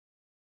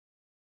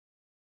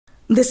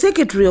The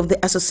secretary of the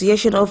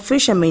Association of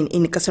Fishermen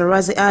in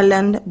Kasarazi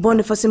Island,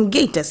 Boniface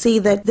Mgeita,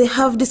 said that they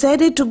have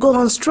decided to go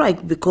on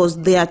strike because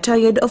they are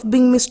tired of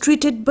being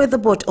mistreated by the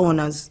boat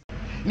owners.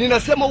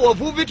 Ninasema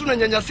wavuvi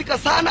tunanyanyasika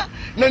sana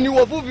na ni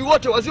wavuvi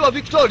wote wa Ziwa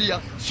Victoria,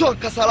 sio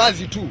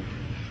Kasarazi tu.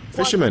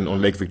 Fishermen on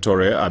Lake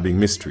Victoria are being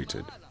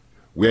mistreated.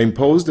 We are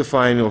imposed a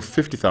fine of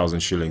 50,000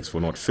 shillings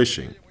for not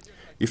fishing.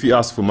 If you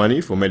ask for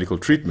money for medical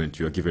treatment,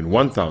 you are given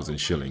 1,000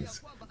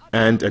 shillings.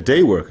 And a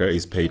day worker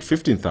is paid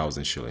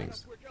 15,000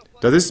 shillings.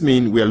 Does this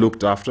mean we are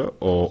looked after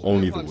or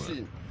only the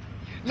work?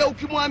 Na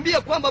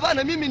ukimwambia kwamba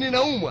bana mimi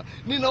ninaumwa,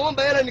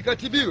 ninaomba hela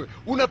nikatibiwe,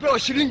 unapewa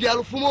shilingi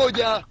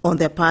 1,000. On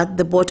their part,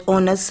 the boat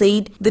owners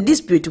said the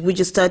dispute,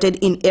 which started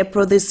in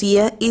April this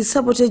year, is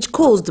sabotage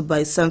caused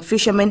by some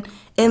fishermen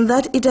and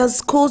that it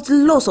has caused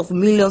loss of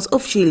millions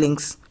of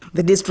shillings.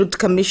 The district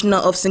commissioner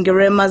of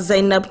Sengerema,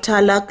 Zainab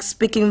Talak,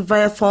 speaking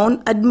via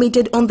phone,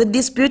 admitted on the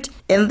dispute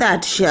and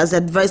that she has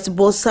advised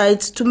both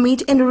sides to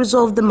meet and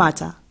resolve the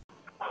matter.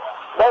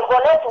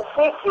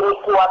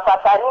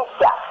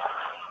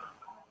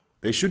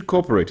 They should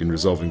cooperate in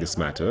resolving this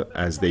matter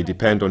as they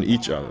depend on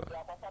each other.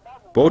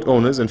 Boat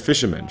owners and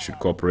fishermen should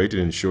cooperate in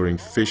ensuring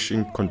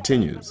fishing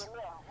continues.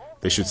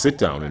 They should sit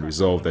down and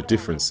resolve their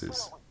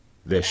differences.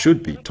 There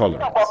should be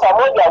tolerance.